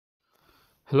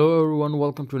Hello everyone,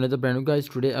 welcome to another brand new guys.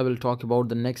 Today I will talk about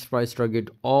the next price target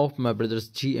of my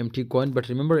brother's GMT coin. But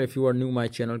remember, if you are new my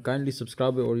channel, kindly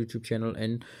subscribe to our YouTube channel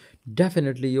and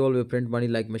definitely you will be print money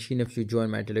like machine if you join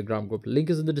my Telegram group. Link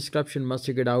is in the description, must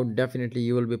check it out. Definitely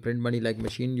you will be print money like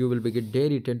machine. You will be get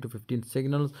daily 10 to 15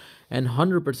 signals and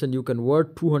 100% you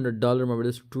convert $200 my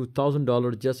brothers to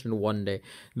 $2,000 just in one day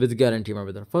with guarantee my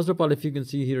brother. First of all, if you can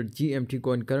see here GMT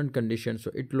coin current condition,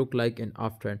 so it look like an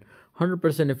uptrend.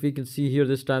 100% if we can see here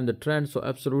this time the trend, so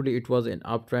absolutely it was an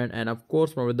uptrend. And of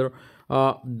course my brother,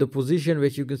 the position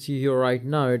which you can see here right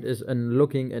now, it is in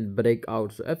looking and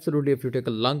breakout. So absolutely if you take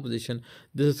a long position,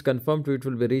 this is confirmed to it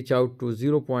will be reach out to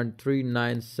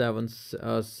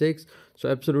 0.3976. So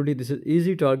absolutely this is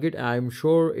easy target. I'm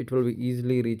sure it will be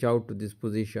easily reach out to this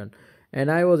position, and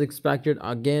I was expected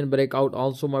again breakout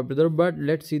also my brother. But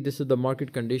let's see, this is the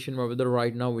market condition my brother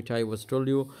right now which I was told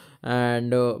you.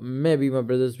 And maybe my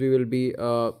brothers we will be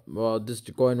this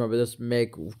coin my brothers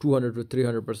make 200 to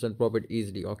 300% profit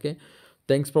easily. Okay,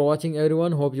 thanks for watching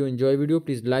everyone, hope you enjoy video.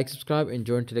 Please like, subscribe and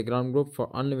join Telegram group for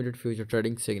unlimited future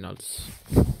trading signals.